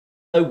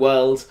Hello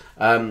world,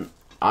 I'm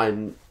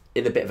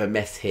in a bit of a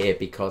mess here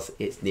because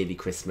it's nearly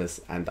Christmas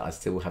and I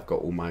still have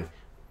got all my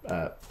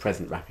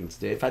present wrapping to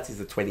do. In fact, it's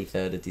the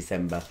 23rd of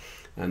December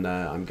and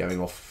I'm going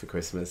off for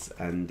Christmas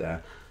and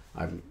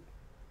I've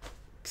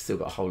still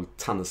got a whole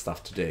ton of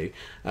stuff to do.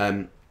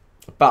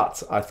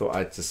 But I thought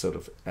I'd just sort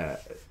of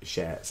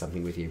share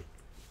something with you.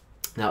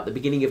 Now, at the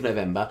beginning of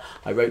November,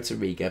 I wrote to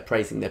Rega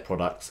praising their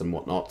products and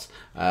whatnot,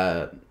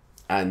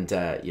 and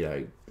you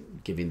know,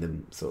 giving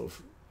them sort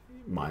of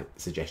my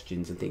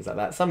suggestions and things like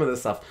that. Some of the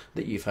stuff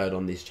that you've heard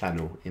on this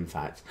channel, in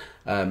fact.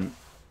 I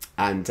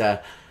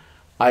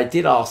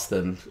did ask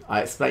them,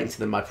 I explained to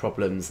them my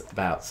problems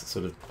about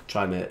sort of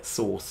trying to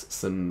source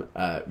some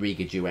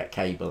Rega Duet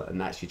cable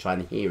and actually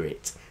trying to hear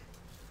it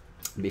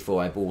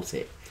before I bought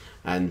it.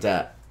 And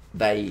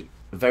they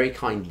very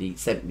kindly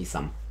sent me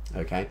some.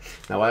 Okay,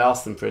 now I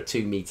asked them for a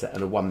 2 meter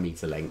and a 1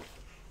 meter length.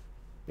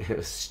 It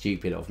was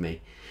stupid of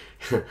me.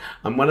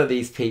 I'm one of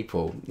these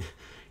people,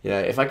 you know,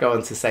 if I go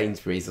on to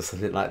Sainsbury's or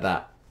something like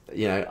that,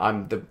 you know,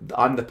 I'm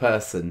the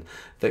person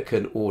that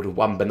can order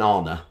one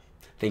banana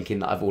thinking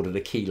that I've ordered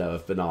a kilo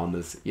of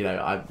bananas. You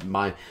know,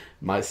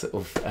 my sort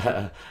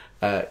of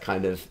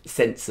kind of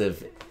sense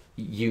of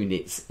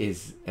units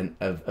is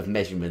of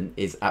measurement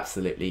is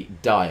absolutely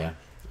dire.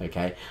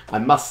 Okay, I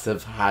must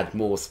have had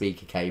more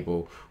speaker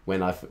cable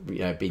when I've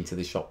been to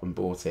the shop and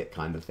bought it,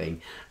 kind of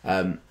thing.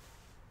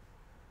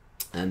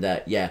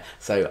 Yeah,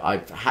 so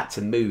I've had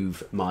to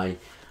move my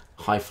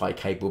hi-fi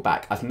cable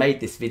back. I've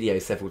made this video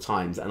several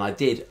times and I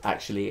did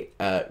actually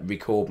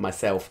record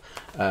myself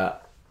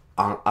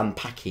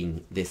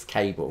unpacking this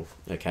cable.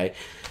 Okay,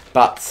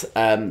 but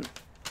to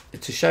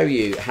show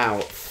you how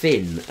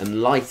thin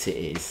and light it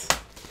is,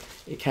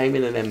 it came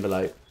in an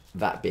envelope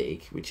that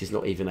big, which is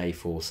not even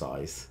A4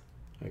 size.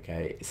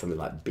 Okay, it's something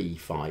like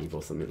B5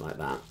 or something like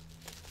that.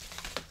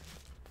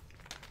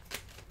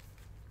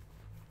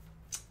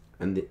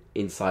 And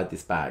inside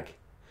this bag,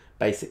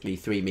 basically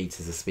 3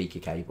 meters of speaker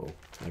cable.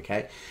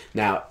 Okay,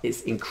 now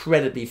it's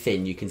incredibly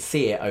thin. You can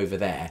see it over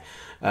there.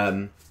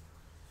 As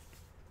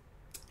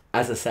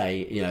I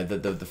say, you know,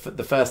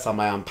 the first time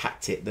I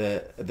unpacked it,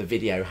 the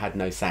video had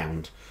no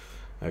sound.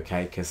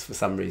 Okay, because for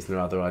some reason or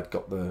other I'd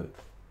got the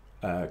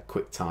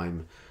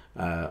QuickTime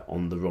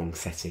on the wrong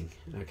setting.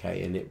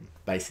 Okay, and it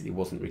basically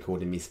wasn't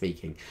recording me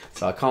speaking,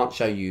 so I can't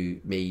show you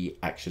me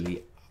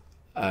actually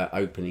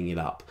opening it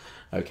up.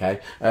 Okay,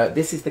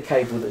 this is the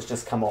cable that's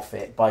just come off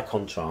it by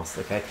contrast.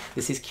 Okay,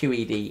 this is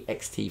QED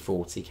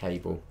XT40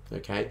 cable.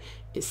 Okay,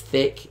 it's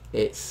thick,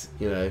 it's,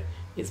 you know,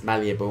 it's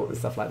malleable and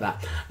stuff like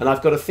that, and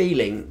I've got a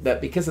feeling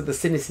that because of the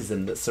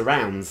cynicism that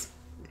surrounds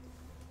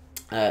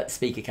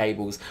speaker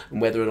cables and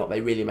whether or not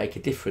they really make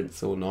a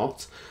difference or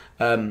not,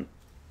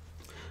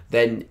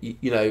 then,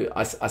 you know,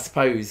 I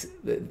suppose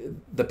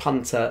the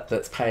punter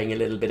that's paying a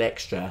little bit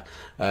extra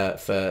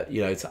for,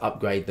 you know, to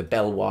upgrade the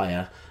bell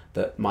wire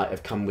that might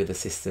have come with a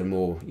system,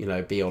 or, you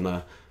know, be on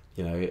a,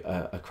 you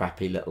know, a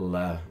crappy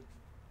little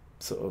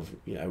sort of,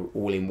 you know,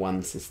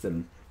 all-in-one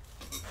system.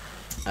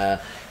 You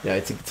know,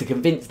 to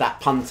convince that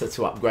punter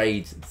to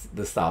upgrade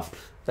the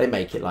stuff, they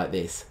make it like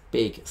this,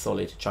 big,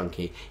 solid,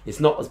 chunky. It's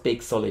not as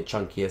big, solid,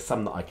 chunky as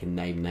some that I can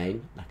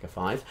name, like a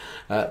 5,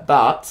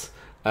 but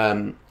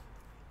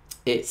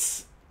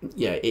it's,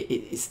 you know,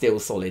 it's still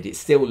solid. It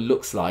still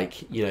looks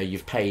like, you know,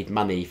 you've paid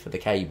money for the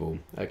cable.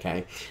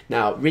 Okay,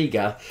 now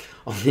Rega,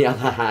 on the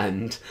other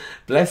hand,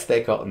 bless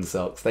their cotton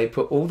socks, they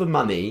put all the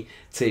money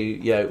to,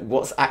 you know,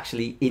 what's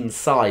actually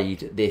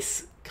inside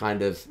this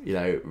kind of, you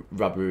know,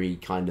 rubbery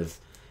kind of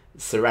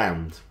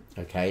surround.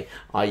 Okay,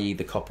 i.e.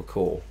 the copper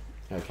core.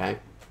 Okay,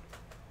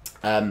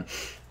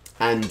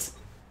 and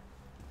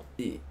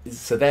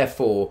so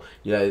therefore,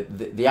 you know,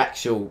 the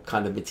actual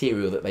kind of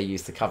material that they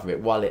use to cover it,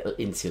 while it'll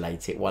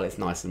insulate it, while it's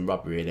nice and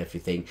rubbery and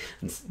everything,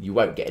 and you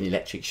won't get an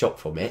electric shock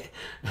from it,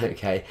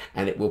 okay,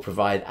 and it will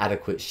provide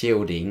adequate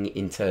shielding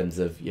in terms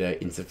of, you know,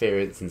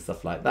 interference and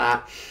stuff like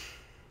that,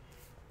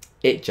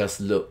 it just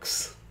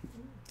looks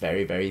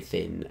very, very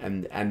thin,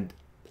 and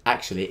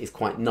actually it's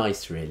quite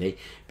nice, really,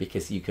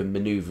 because you can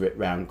maneuver it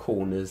round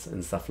corners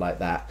and stuff like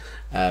that,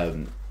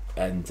 you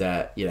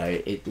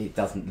know, it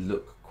doesn't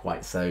look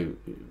quite so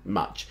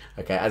much.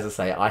 Okay, as I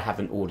say, I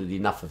haven't ordered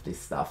enough of this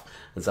stuff,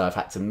 and so I've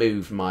had to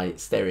move my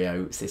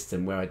stereo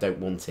system where I don't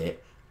want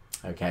it.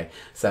 Okay,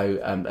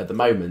 so at the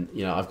moment,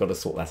 you know, I've got to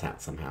sort that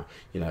out somehow,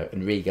 you know,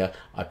 and Rega,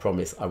 I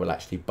promise I will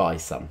actually buy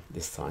some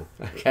this time.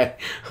 Okay,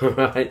 all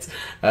right,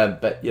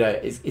 but, you know,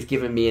 it's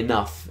given me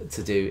enough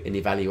to do an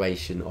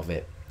evaluation of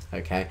it.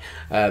 Okay,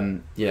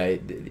 you know,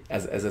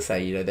 as I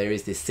say, you know, there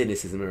is this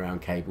cynicism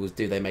around cables.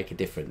 Do they make a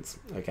difference?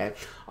 Okay,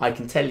 I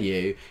can tell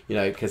you, you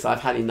know, because I've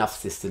had enough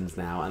systems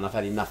now and I've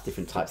had enough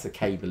different types of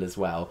cable as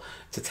well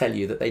to tell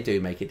you that they do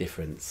make a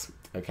difference.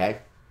 Okay,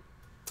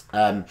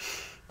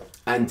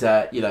 And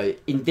you know,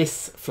 in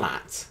this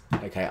flat,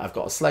 okay, I've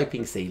got a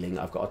sloping ceiling,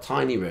 I've got a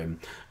tiny room,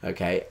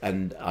 okay,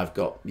 and I've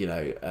got, you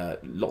know,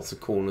 lots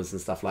of corners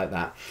and stuff like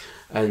that.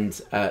 And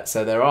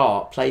so there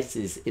are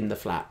places in the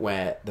flat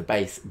where the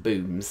bass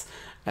booms,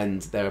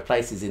 and there are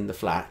places in the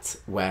flat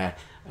where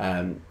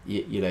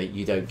you know,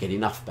 you don't get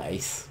enough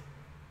bass,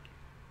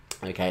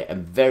 okay,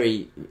 and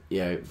very, you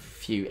know,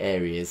 few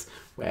areas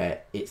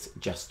where it's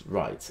just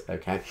right,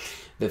 okay.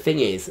 The thing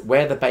is,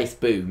 where the bass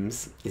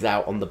booms is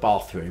out on the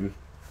bathroom,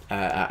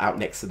 out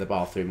next to the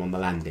bathroom on the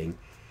landing,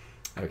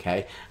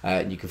 okay,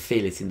 and you can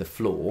feel it in the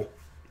floor,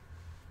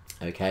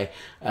 okay.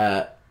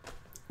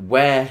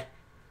 Where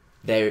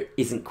there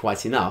isn't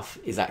quite enough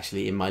is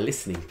actually in my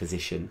listening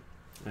position,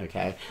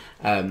 okay,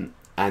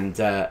 and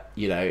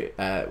you know,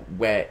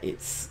 where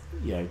it's,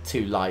 you know,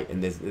 too light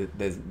and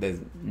there's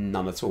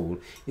none at all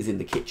is in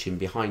the kitchen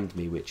behind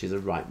me, which is a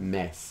right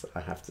mess,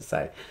 I have to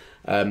say.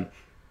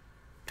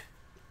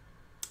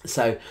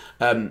 So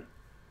I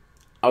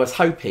was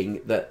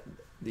hoping that,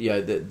 you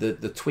know,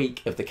 the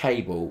tweak of the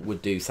cable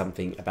would do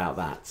something about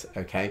that,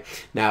 okay.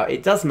 Now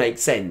it does make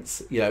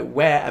sense, you know,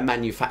 where a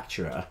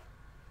manufacturer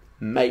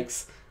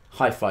makes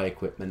hi-fi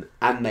equipment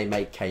and they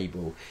make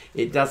cable,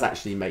 it does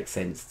actually make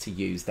sense to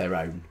use their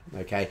own,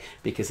 okay,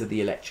 because of the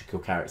electrical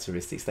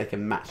characteristics. They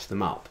can match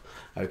them up,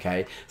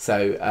 okay. So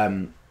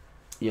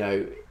you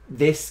know,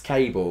 this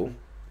cable,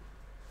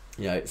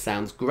 you know, it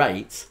sounds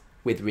great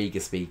with Rega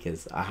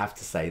speakers, I have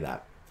to say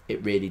that.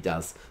 It really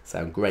does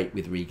sound great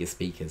with Rega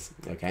speakers,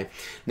 okay.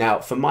 Now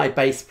for my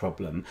bass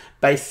problem,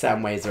 bass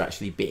sound waves are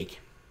actually big,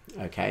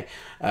 okay.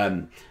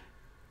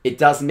 It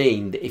does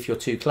mean that if you're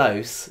too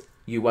close,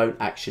 you won't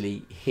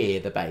actually hear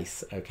the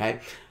bass, okay.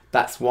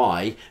 That's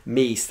why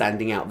me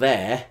standing out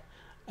there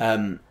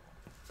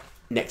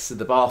next to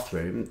the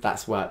bathroom,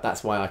 that's why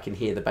I can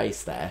hear the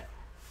bass there,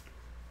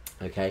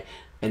 okay,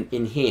 and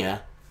in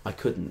here I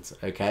couldn't,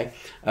 okay.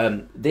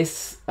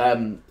 This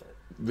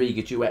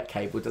Rega Duet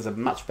cable does a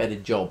much better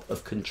job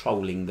of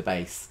controlling the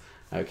bass,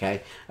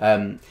 okay.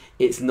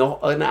 It's not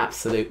an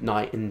absolute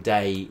night and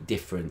day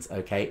difference,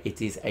 okay.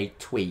 It is a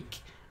tweak,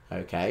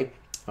 okay.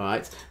 All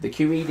right, the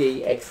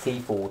QED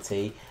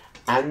XT40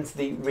 and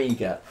the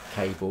Rega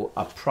cable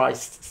are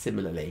priced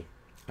similarly,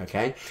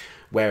 okay,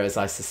 whereas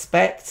I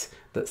suspect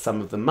that some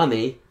of the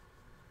money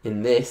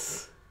in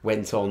this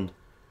went on,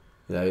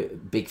 you know,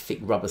 big thick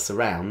rubber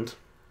surround,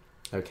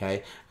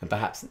 okay, and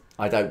perhaps,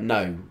 I don't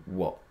know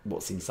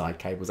what's inside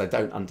cables, I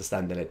don't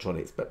understand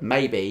electronics, but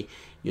maybe,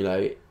 you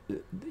know,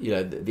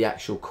 the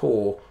actual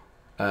core,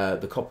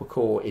 the copper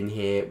core in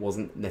here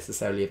wasn't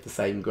necessarily of the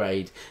same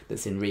grade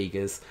that's in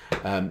Rega's.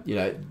 You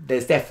know,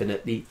 there's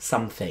definitely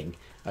something,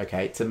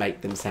 okay, to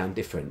make them sound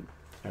different,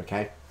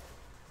 okay.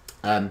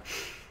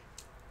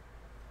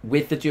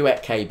 With the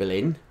Duet cable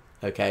in,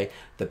 okay,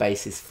 the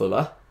bass is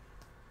fuller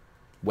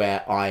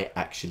where I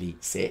actually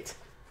sit,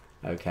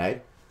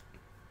 okay,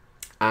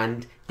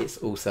 and it's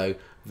also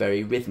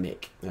very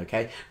rhythmic,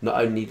 okay.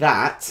 Not only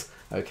that,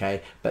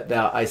 okay, but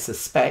there, I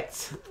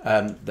suspect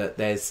that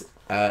there's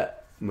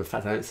in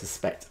fact, I don't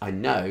suspect, I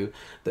know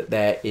that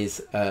there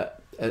is a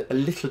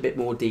little bit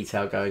more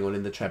detail going on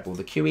in the treble.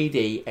 The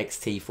QED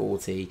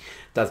XT40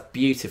 does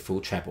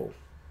beautiful treble,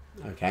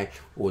 okay,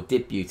 or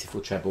did beautiful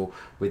treble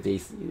with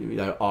these, you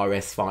know,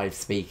 RS5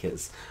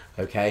 speakers,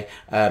 okay.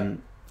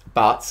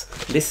 But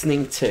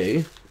listening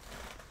to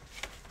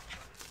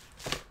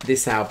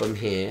this album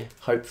here,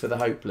 Hope for the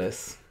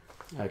Hopeless,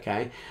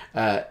 okay,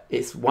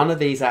 it's one of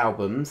these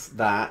albums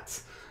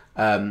that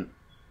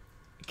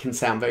can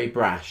sound very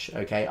brash,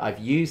 okay. I've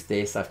used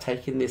this, I've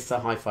taken this to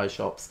hi-fi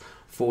shops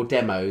for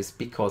demos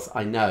because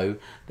I know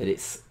that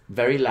it's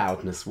very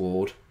loudness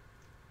ward,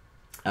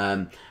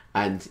 and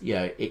you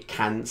know, it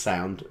can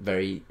sound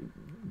very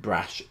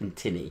brash and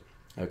tinny,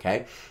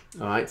 okay.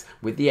 All right,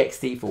 with the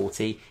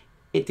XT40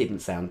 it didn't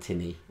sound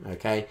tinny,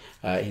 okay.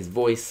 His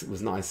voice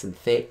was nice and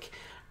thick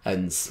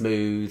and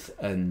smooth,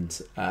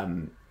 and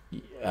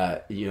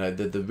you know,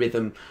 the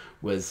rhythm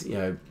was, you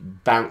know,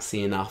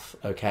 bouncy enough,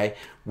 okay.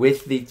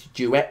 With the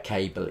Duet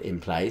cable in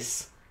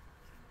place,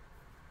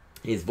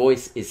 his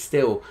voice is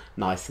still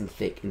nice and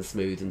thick and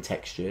smooth and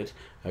textured,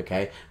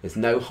 okay. There's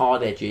no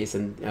hard edges,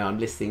 and you know, I'm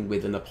listening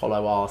with an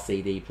Apollo R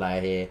CD player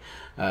here,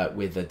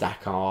 with a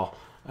DAC-R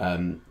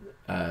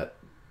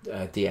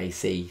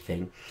DAC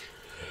thing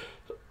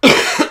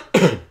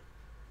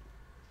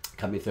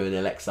coming through an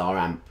Elex-R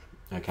amp,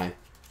 okay.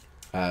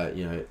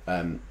 You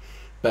know,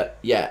 but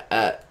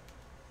yeah,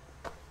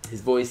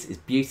 his voice is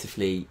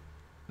beautifully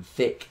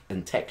thick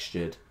and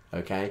textured,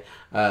 okay.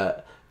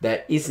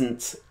 There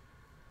isn't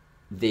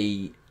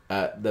the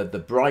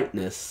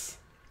brightness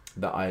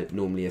that I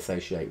normally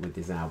associate with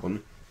this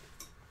album,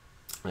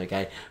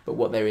 okay, but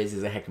what there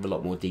is a heck of a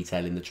lot more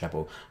detail in the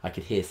treble. I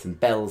could hear some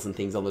bells and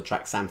things on the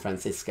track San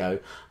Francisco.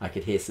 I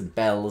could hear some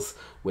bells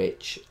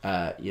which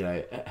you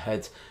know,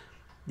 had,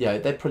 you know,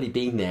 they'd probably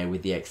been there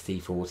with the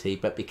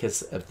XT40, but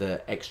because of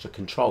the extra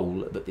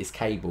control that this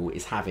cable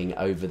is having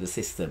over the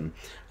system,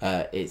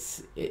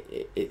 it's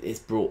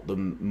brought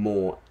them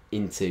more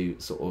into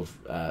sort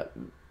of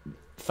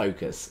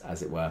focus,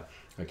 as it were,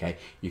 okay,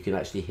 you can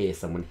actually hear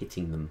someone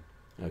hitting them,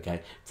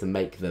 okay, to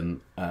make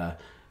them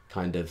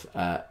kind of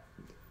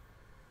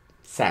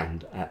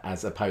sound,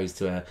 as opposed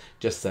to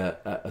just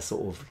a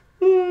sort of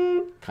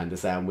kind of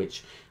sound,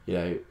 which, you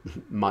know,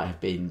 might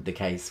have been the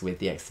case with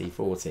the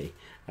XT40.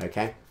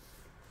 Okay.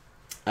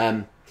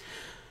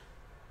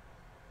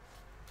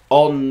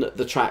 On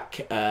the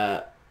track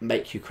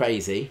Make You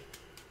Crazy,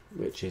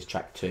 which is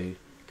track 2,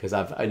 because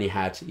I've only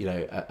had, you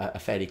know, a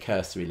fairly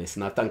cursory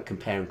listen. I've done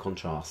compare and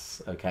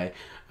contrasts. Okay,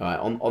 all right.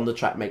 On the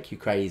track Make You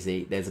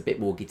Crazy, there's a bit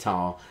more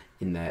guitar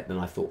in there than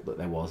I thought that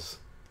there was.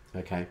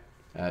 Okay,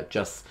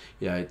 just,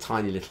 you know,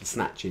 tiny little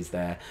snatches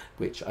there,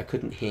 which I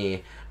couldn't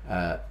hear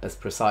as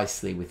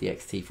precisely with the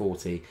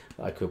XT40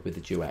 that I could with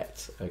the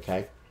Duet.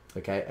 Okay,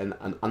 okay, and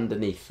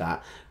underneath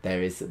that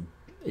there is,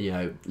 you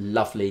know,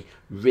 lovely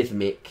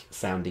rhythmic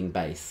sounding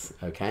bass.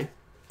 Okay.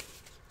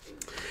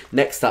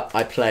 Next up,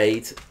 I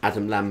played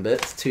Adam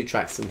Lambert's 2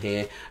 tracks from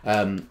here.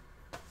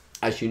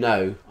 As you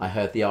know, I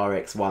heard the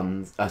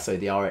RX1s,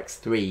 the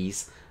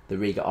RX3s, the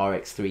Rega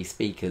RX3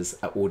 speakers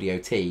at Audio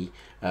T,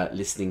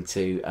 listening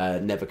to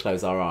Never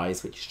Close Our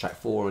Eyes, which is track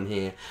 4 on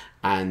here,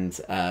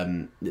 and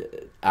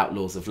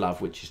Outlaws of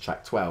Love, which is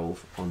track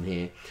 12 on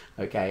here.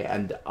 Okay,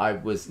 and I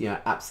was, you know,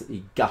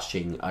 absolutely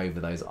gushing over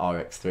those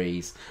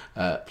RX3s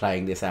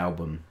playing this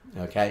album.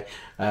 Okay,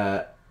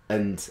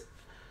 and,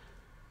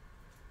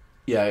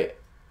 you know,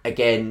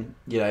 again,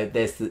 you know,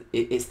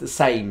 it's the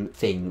same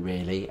thing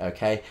really.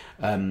 Okay,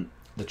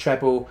 the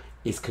treble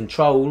is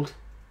controlled,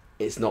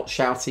 it's not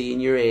shouty in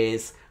your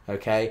ears.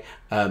 Okay,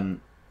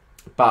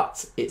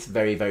 but it's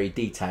very, very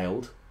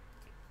detailed.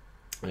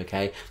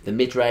 Okay, the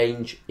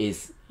mid-range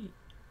is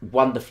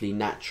wonderfully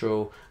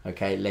natural.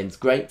 Okay, lends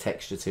great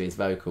texture to his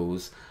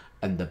vocals,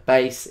 and the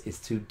bass is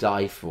to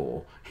die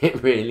for.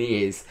 It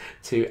really is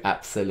to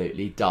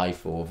absolutely die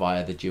for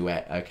via the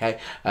Duet. Okay,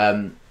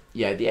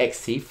 yeah, the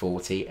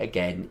XT40,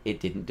 again, it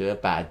didn't do a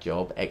bad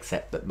job,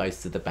 except that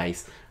most of the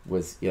bass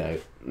was, you know,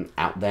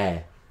 out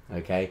there.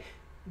 Okay,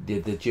 the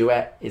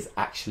Duet is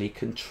actually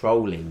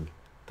controlling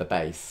the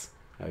bass.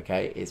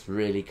 Okay, it's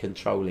really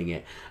controlling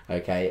it.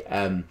 Okay,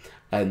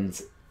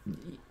 and,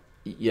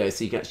 you know,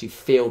 so you can actually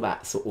feel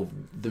that sort of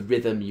the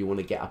rhythm. You want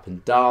to get up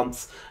and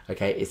dance.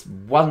 Okay, it's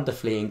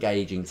wonderfully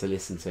engaging to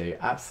listen to,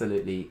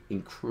 absolutely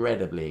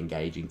incredibly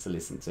engaging to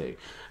listen to.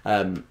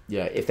 You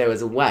know, if there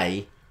was a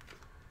way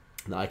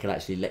that I could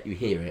actually let you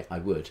hear it, I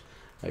would.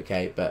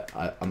 Okay, but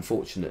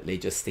unfortunately,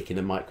 just sticking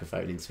a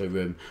microphone into a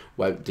room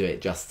won't do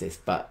it justice.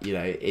 But, you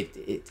know,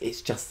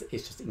 it's just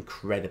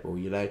incredible,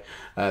 you know.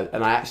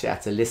 And I actually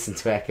had to listen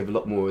to a heck of a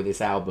lot more of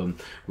this album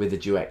with the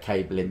Duet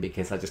cable in,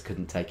 because I just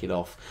couldn't take it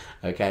off.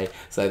 Okay,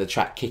 so the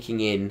track Kicking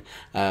In,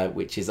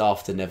 which is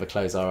after Never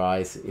Close Our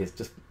Eyes, is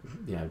just,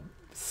 you know,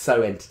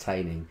 so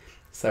entertaining.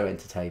 So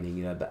entertaining,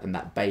 you know, and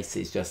that bass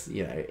is just,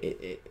 you know,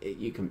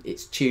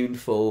 it's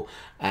tuneful,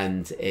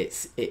 and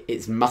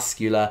it's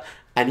muscular,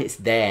 and it's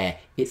there.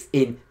 It's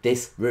in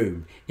this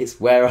room. It's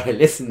where I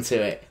listen to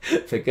it,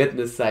 for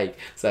goodness sake.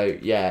 So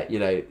yeah, you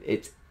know,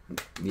 it's,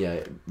 you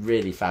know,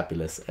 really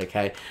fabulous.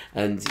 Okay,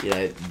 and, you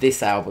know,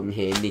 this album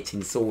here,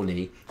 Knitting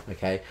Sawney,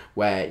 okay,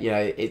 where, you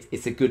know,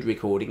 it's a good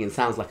recording and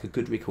sounds like a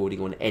good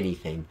recording on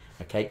anything.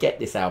 Okay, get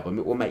this album.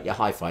 It will make your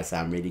hi-fi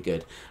sound really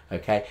good.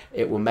 Okay,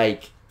 it will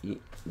make,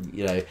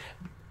 you know,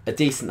 a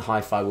decent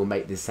hi-fi will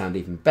make this sound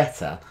even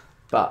better.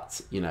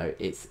 But, you know,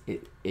 it's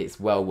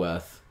well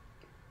worth,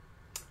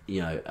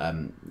 you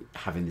know,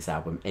 having this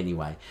album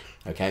anyway.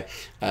 Okay,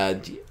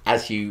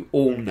 as you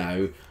all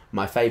know,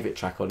 my favourite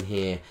track on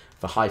here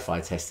for hi-fi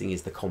testing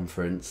is The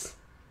Conference,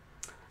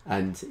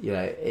 and, you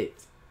know,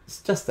 it's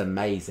just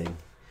amazing,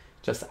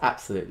 just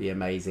absolutely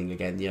amazing.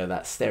 Again, you know,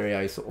 that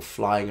stereo sort of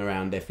flying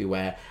around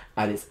everywhere,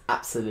 and it's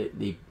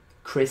absolutely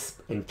crisp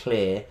and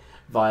clear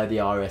via the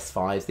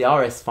RS5s. The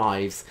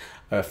RS5s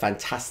are a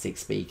fantastic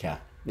speaker.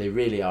 They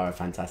really are a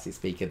fantastic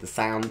speaker. The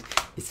sound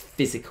is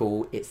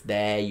physical. It's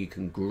there. You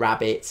can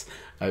grab it.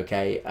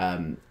 Okay.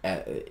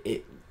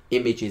 It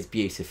images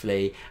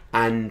beautifully,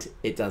 and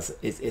it does.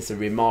 It's a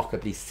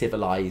remarkably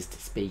civilized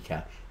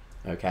speaker.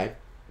 Okay.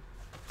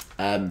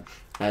 And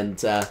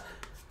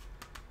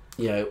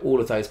you know, all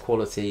of those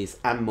qualities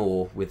and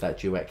more with that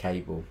Duet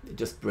cable. It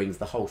just brings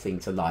the whole thing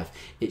to life.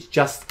 It's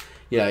just,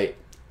 you know,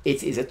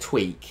 it is a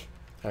tweak.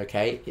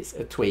 Okay, it's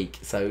a tweak.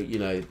 So, you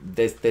know,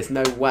 there's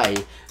no way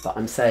that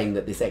I'm saying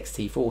that this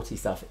XT40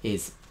 stuff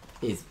is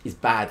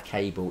bad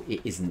cable.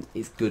 It isn't.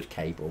 It's good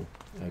cable.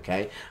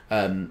 Okay,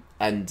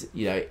 and,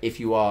 you know, if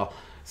you are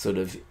sort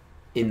of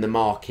in the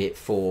market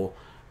for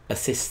a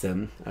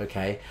system,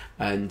 okay,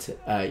 and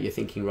you're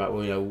thinking, right,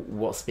 well, you know,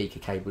 what speaker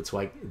cable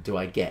do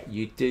I get?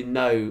 You do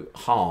no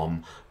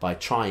harm by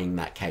trying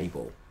that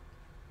cable.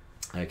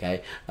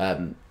 Okay,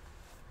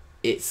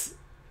 it's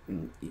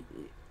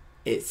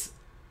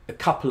a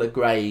couple of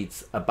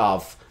grades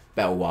above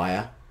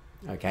Bellwire,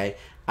 okay,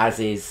 as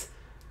is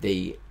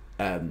the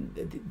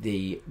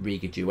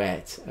Rega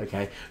Duet.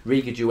 Okay,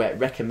 Rega Duet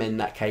recommend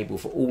that cable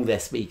for all their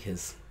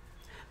speakers.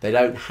 They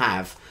don't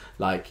have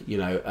like, you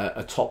know,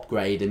 a top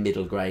grade, a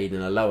middle grade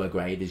and a lower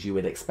grade as you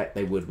would expect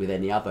they would with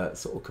any other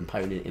sort of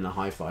component in a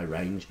hi-fi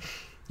range,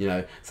 you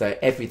know. So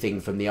everything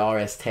from the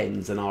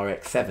RS10s and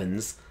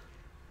RX7s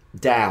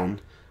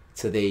down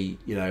to the,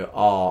 you know,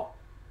 are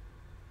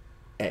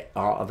they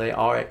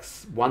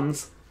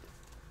RX1s?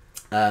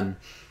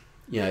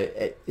 You know,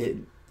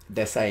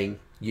 they're saying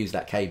use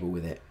that cable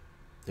with it,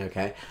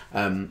 okay.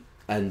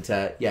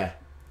 Yeah,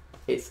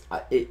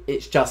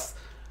 it's just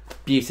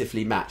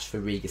beautifully matched for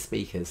Rega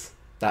speakers.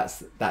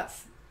 That's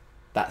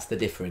the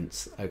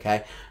difference,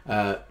 okay.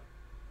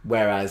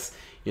 Whereas,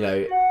 you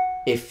know,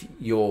 if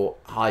your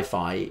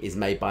hi-fi is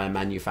made by a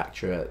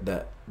manufacturer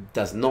that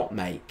does not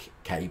make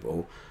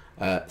cable,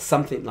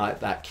 something like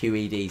that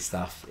QED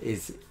stuff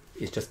is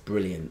just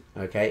brilliant,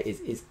 okay.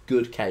 It's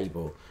good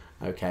cable,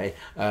 okay.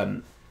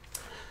 And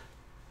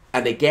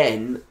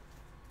again,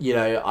 you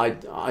know,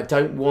 I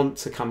don't want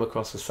to come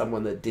across as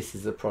someone that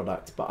disses the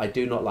product, but I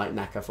do not like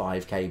NACA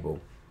 5 cable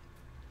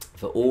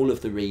for all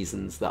of the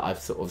reasons that I've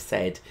sort of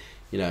said,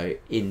 you know,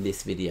 in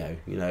this video,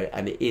 you know,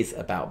 and it is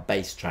about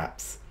bass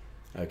traps,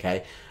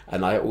 okay.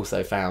 And I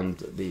also found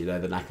the, you know,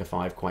 the NACA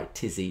 5 quite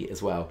tizzy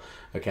as well,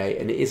 okay.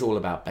 And it is all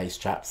about bass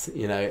traps,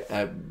 you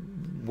know.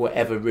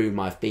 Whatever room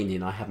I've been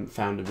in, I haven't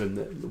found a room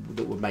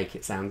that would make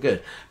it sound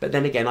good. But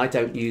then again, I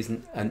don't use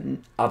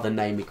other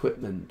Name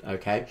equipment,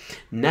 okay.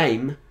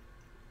 Name,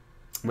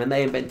 when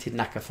they invented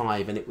NACA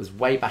 5, and it was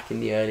way back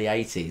in the early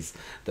 80s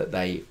that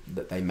they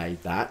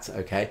made that,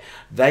 okay,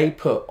 they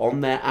put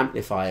on their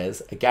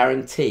amplifiers a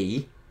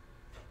guarantee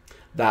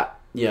that,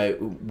 you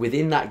know,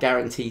 within that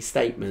guarantee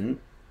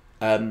statement,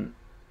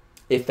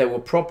 if there were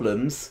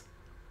problems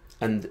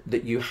and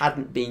that you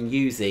hadn't been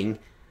using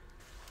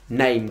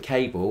Name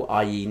cable,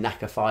 i.e.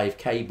 NACA 5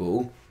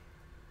 cable,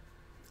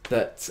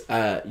 that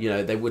you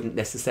know, they wouldn't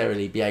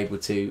necessarily be able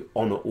to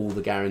honour all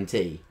the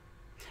guarantee,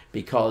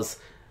 because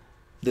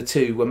the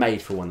two were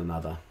made for one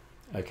another,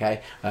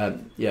 okay.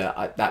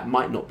 Yeah, that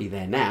might not be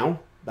there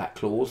now, that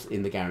clause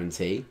in the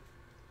guarantee,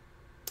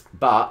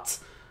 but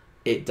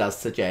it does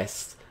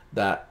suggest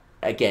that,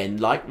 again,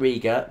 like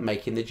Rega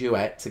making the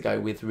Duet to go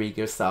with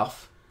Rega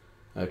stuff,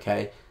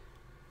 okay,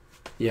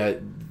 you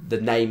know, the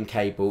Name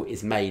cable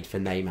is made for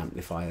Name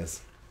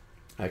amplifiers,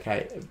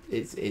 okay.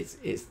 It's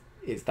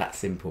that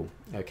simple,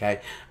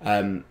 okay.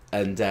 You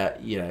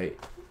know,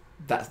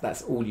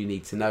 that's all you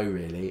need to know,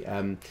 really.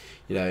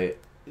 You know,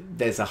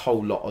 there's a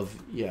whole lot of,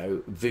 you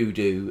know,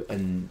 voodoo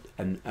and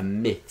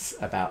myths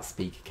about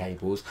speaker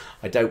cables.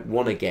 I don't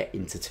want to get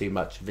into too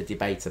much of a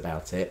debate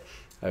about it,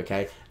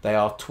 okay. They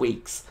are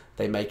tweaks,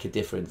 they make a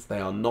difference. They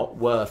are not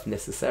worth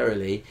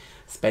necessarily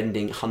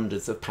spending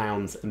hundreds of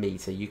pounds a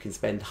meter. You can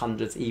spend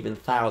hundreds, even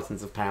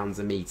thousands of pounds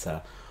a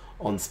meter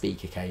on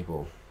speaker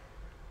cable,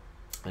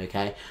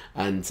 okay.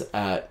 And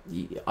I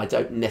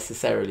don't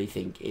necessarily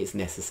think it's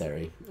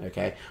necessary,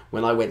 okay.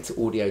 When I went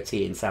to Audio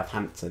T in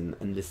Southampton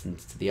and listened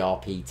to the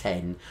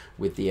RP10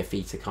 with the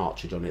Afita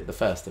cartridge on it, the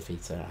first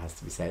Afita, it has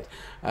to be said,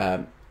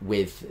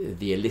 with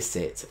the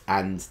Elicit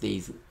and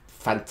these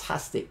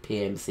fantastic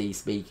PMC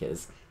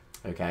speakers,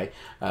 okay,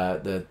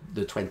 the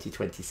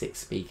 2026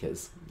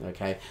 speakers,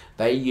 okay,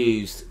 they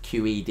used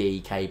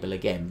QED cable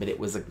again, but it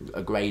was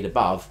a grade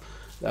above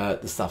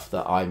the stuff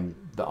that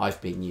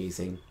I've been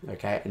using,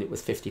 okay, and it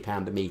was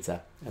 £50 a meter,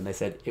 and they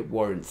said it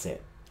warrants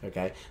it,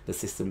 okay, the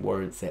system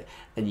warrants it,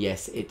 and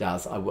yes, it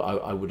does. I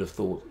would have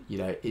thought, you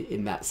know,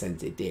 in that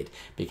sense it did,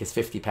 because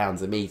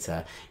 £50 a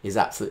meter is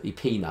absolutely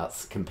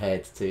peanuts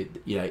compared to,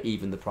 you know,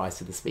 even the price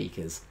of the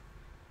speakers,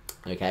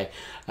 okay.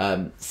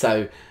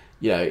 So,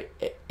 you know,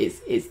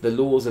 it's the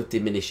laws of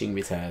diminishing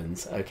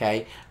returns,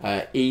 okay.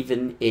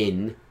 Even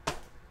in,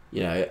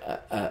 you know,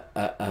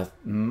 a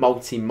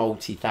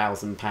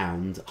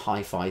multi-thousand-pound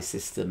hi-fi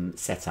system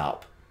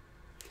setup,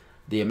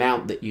 the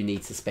amount that you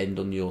need to spend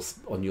on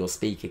your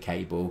speaker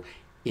cable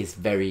is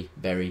very,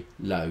 very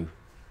low,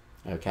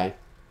 okay.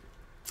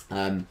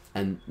 And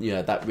you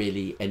know, that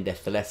really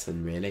endeth the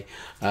lesson, really.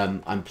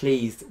 I'm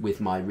pleased with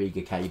my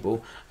Rega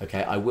cable,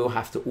 okay. I will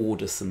have to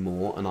order some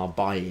more, and I'll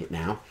buy it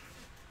now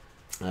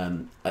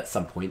at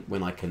some point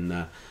when I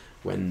can,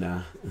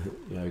 when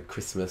you know,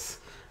 Christmas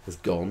has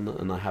gone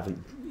and I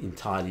haven't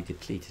entirely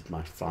depleted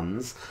my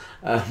funds,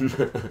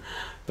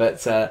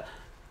 but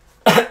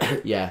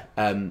yeah,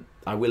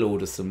 I will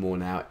order some more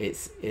now.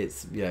 It's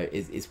you know,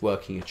 it's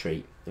working a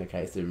treat,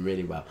 okay. It's doing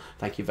really well.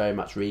 Thank you very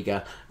much,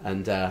 Rega,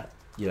 and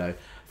you know,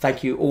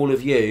 thank you all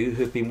of you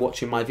who've been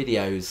watching my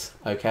videos,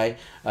 okay.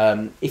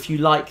 If you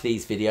like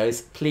these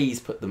videos, please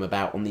put them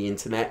about on the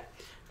internet,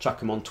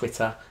 chuck them on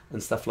Twitter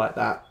and stuff like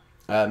that.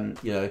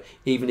 You know,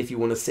 even if you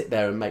want to sit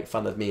there and make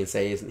fun of me and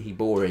say, isn't he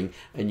boring,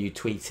 and you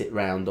tweet it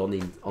round on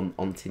the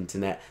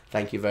internet,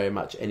 thank you very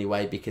much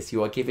anyway, because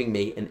you are giving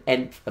me an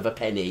nth of a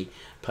penny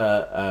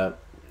per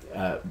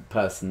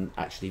person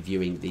actually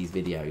viewing these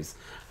videos,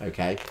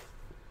 okay.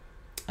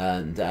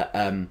 And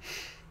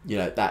you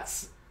know,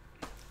 that's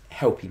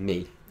helping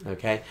me,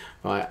 okay.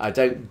 Right, I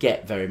don't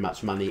get very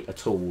much money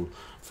at all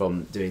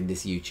from doing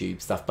this YouTube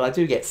stuff, but I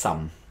do get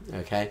some,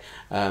 okay.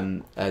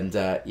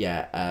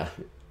 Yeah,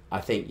 I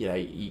think, you know,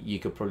 you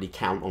could probably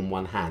count on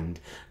one hand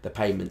the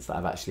payments that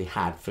I've actually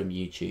had from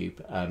YouTube,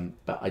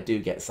 but I do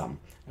get some,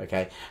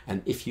 okay?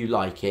 And if you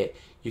like it,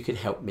 you can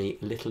help me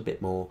a little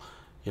bit more.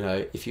 You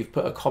know, if you've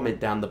put a comment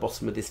down the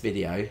bottom of this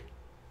video,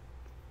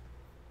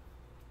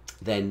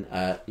 then,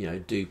 you know,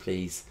 do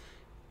please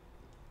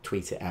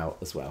tweet it out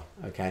as well,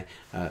 okay?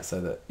 So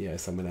that, you know,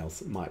 someone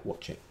else might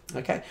watch it,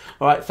 okay?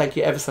 All right, thank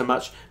you ever so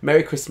much.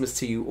 Merry Christmas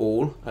to you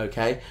all,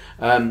 okay?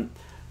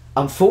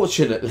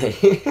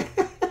 Unfortunately,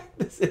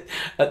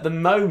 at the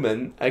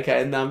moment,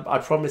 okay, and I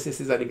promise this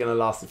is only going to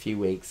last a few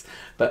weeks,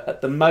 but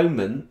at the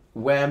moment,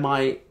 where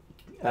my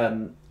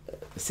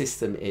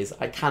system is,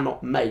 I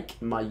cannot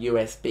make my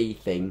USB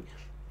thing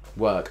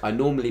work. I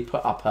normally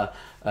put up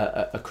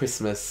a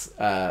Christmas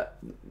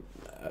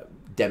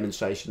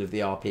demonstration of the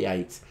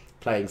RP8,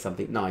 playing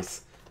something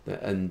nice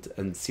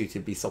and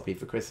suitably soppy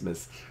for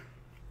Christmas.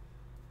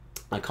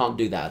 I can't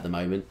do that at the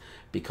moment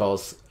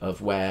because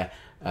of where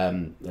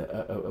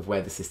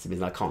the system is,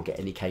 and I can't get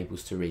any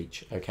cables to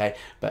reach, okay?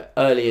 But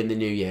early in the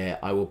new year,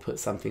 I will put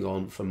something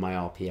on from my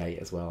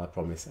RP8 as well, I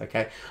promise,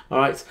 okay? All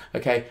right,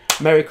 okay,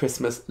 Merry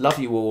Christmas, love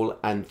you all,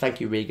 and thank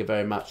you, Rega,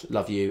 very much,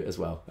 love you as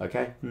well,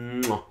 okay?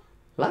 Mwah.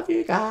 Love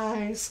you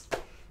guys.